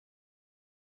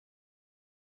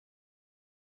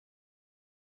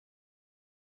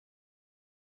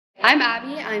I'm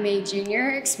Abby. I'm a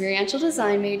junior experiential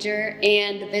design major,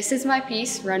 and this is my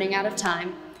piece, Running Out of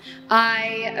Time.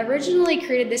 I originally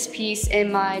created this piece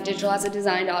in my Digital as a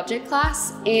Designed Object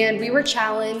class, and we were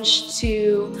challenged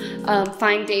to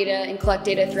find data and collect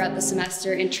data throughout the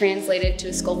semester and translate it to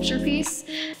a sculpture piece.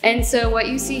 And so what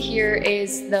you see here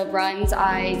is the runs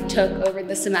I took over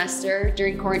the semester.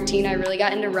 During quarantine, I really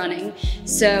got into running.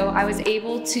 So I was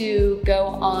able to go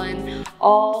on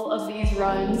all of these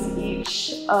runs,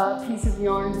 each piece of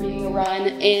yarn being a run,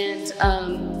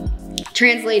 and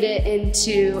translate it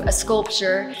into a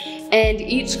sculpture, and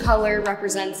each color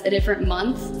represents a different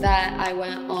month that I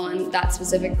went on that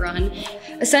specific run.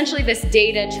 Essentially, this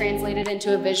data translated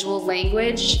into a visual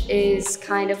language is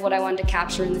kind of what I wanted to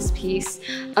capture in this piece.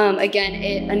 Again,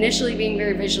 it initially being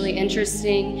very visually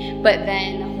interesting, but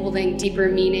then holding deeper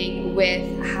meaning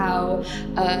with how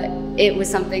it was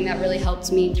something that really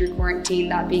helped me through quarantine,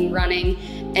 that being running,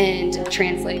 and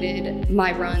translated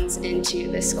my runs into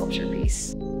this sculpture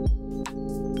piece.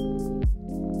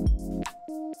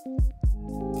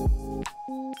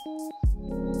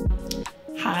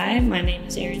 Hi, my name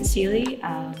is Erin Seeley.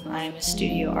 I'm a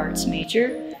studio arts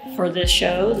major. For this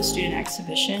show, the student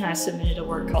exhibition, I submitted a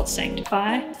work called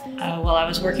Sanctify. While I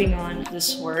was working on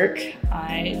this work,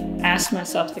 I asked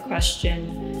myself the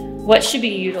question, what should be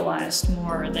utilized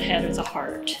more, the head or the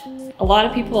heart? A lot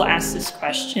of people ask this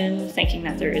question thinking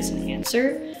that there is an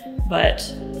answer, but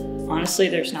honestly,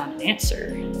 there's not an answer.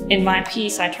 In my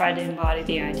piece, I tried to embody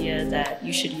the idea that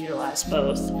you should utilize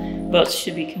both. Both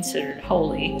should be considered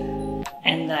holy,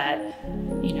 and that,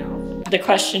 the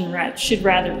question should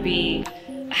rather be,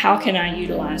 how can I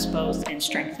utilize both and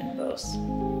strengthen both?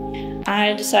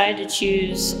 I decided to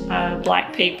choose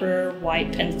black paper,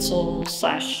 white pencil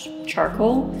 /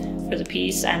 charcoal for the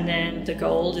piece, and then the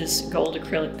gold is gold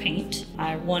acrylic paint.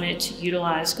 I wanted to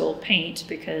utilize gold paint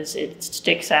because it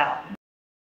sticks out.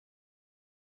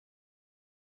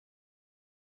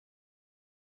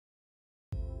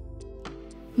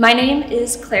 My name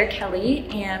is Claire Kelly,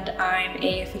 and I'm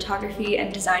a photography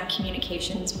and design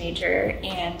communications major,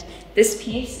 and this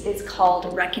piece is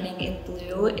called Reckoning in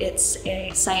Blue. It's a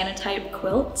cyanotype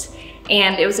quilt,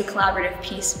 and it was a collaborative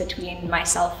piece between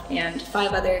myself and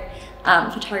 5 other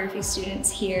photography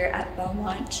students here at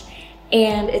Belmont,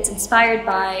 and it's inspired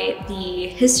by the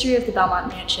history of the Belmont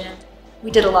Mansion.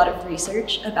 We did a lot of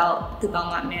research about the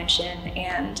Belmont Mansion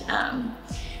and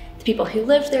the people who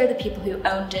lived there, the people who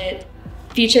owned it.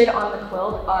 Featured on the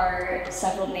quilt are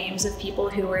several names of people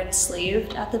who were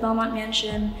enslaved at the Belmont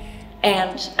Mansion,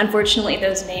 and unfortunately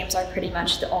those names are pretty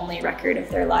much the only record of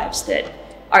their lives that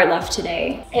are left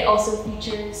today. It also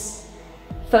features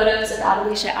photos of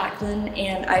Adelicia Ackland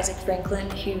and Isaac Franklin,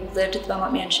 who lived at the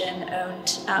Belmont Mansion,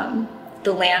 owned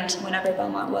the land whenever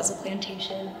Belmont was a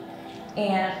plantation.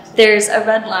 And there's a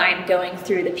red line going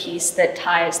through the piece that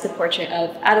ties the portrait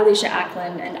of Adelicia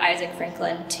Ackland and Isaac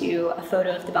Franklin to a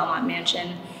photo of the Belmont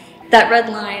Mansion. That red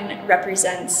line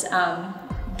represents them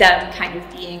kind of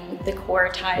being the core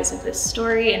ties of this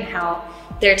story and how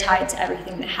they're tied to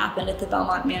everything that happened at the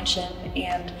Belmont Mansion.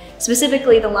 And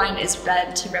specifically, the line is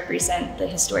red to represent the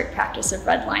historic practice of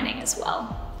redlining as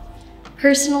well.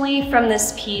 Personally, from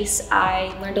this piece,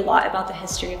 I learned a lot about the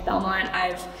history of Belmont.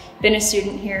 I've been a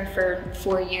student here for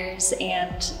 4 years,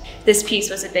 and this piece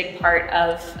was a big part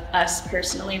of us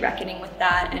personally reckoning with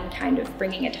that and kind of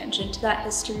bringing attention to that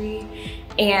history.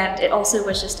 And it also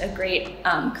was just a great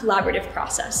collaborative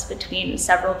process between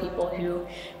several people who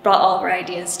brought all of our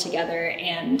ideas together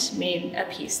and made a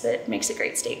piece that makes a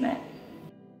great statement.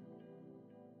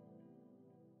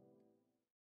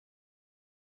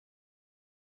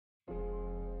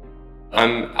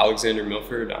 I'm Alexander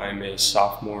Milford. I'm a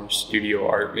sophomore studio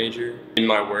art major. In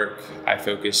my work, I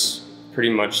focus pretty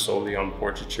much solely on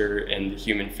portraiture and the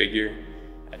human figure.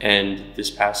 And this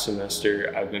past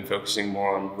semester, I've been focusing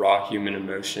more on raw human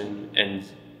emotion and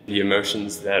the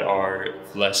emotions that are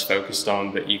less focused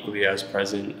on but equally as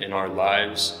present in our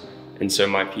lives. And so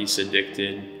my piece,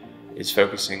 Addicted, is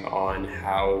focusing on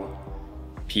how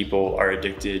people are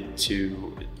addicted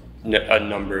to a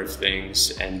number of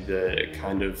things and the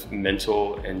kind of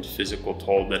mental and physical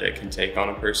toll that it can take on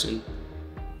a person.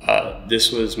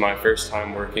 This was my first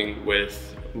time working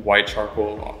with white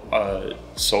charcoal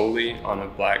solely on a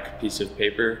black piece of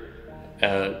paper,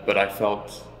 but I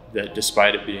felt that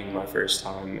despite it being my first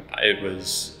time, it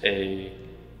was an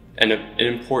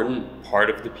important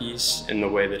part of the piece in the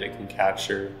way that it can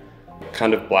capture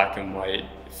kind of black and white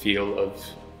feel of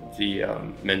the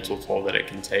mental toll that it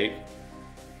can take.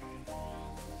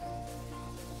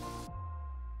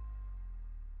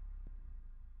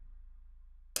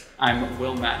 I'm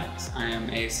Will Maddox. I am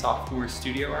a sophomore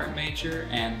studio art major,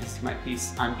 and this is my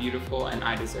piece, I'm Beautiful and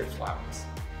I Deserve Flowers.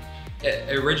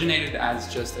 It originated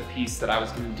as just a piece that I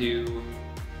was going to do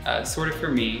sort of for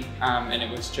me, and it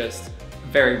was just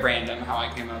very random how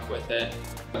I came up with it.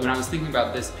 When I was thinking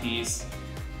about this piece,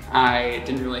 I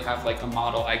didn't really have like a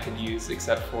model I could use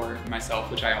except for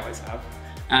myself, which I always have.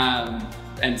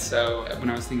 And so when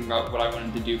I was thinking about what I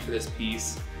wanted to do for this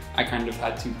piece, I kind of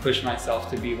had to push myself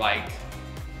to be like,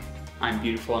 I'm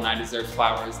beautiful and I deserve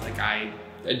flowers. Like I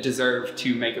deserve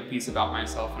to make a piece about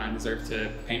myself, and I deserve to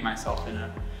paint myself in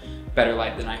a better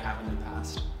light than I have in the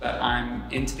past. That I'm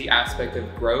into the aspect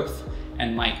of growth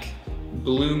and like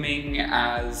blooming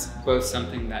as both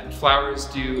something that flowers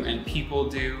do and people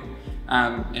do.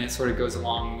 And it sort of goes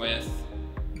along with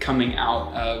coming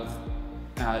out of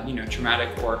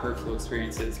traumatic or hurtful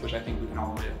experiences, which I think we can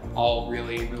all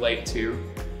really relate to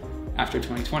after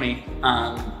 2020.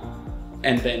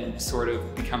 And then sort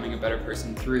of becoming a better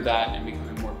person through that and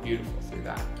becoming more beautiful through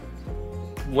that.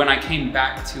 When I came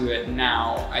back to it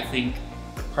now, I think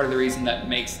part of the reason that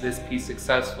makes this piece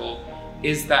successful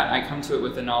is that I come to it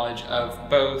with the knowledge of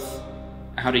both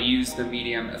how to use the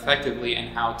medium effectively and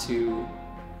how to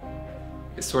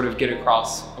sort of get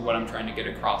across what I'm trying to get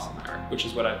across in my art, which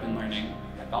is what I've been learning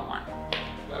at Belmont.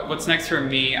 What's next for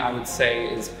me, I would say,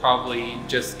 is probably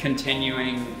just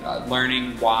continuing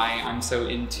learning why I'm so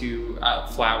into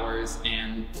flowers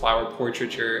and flower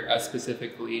portraiture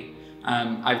specifically.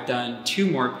 I've done 2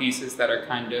 more pieces that are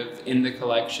kind of in the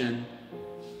collection.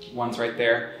 One's right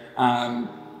there.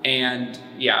 And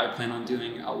yeah, I plan on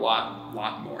doing a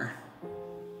lot more.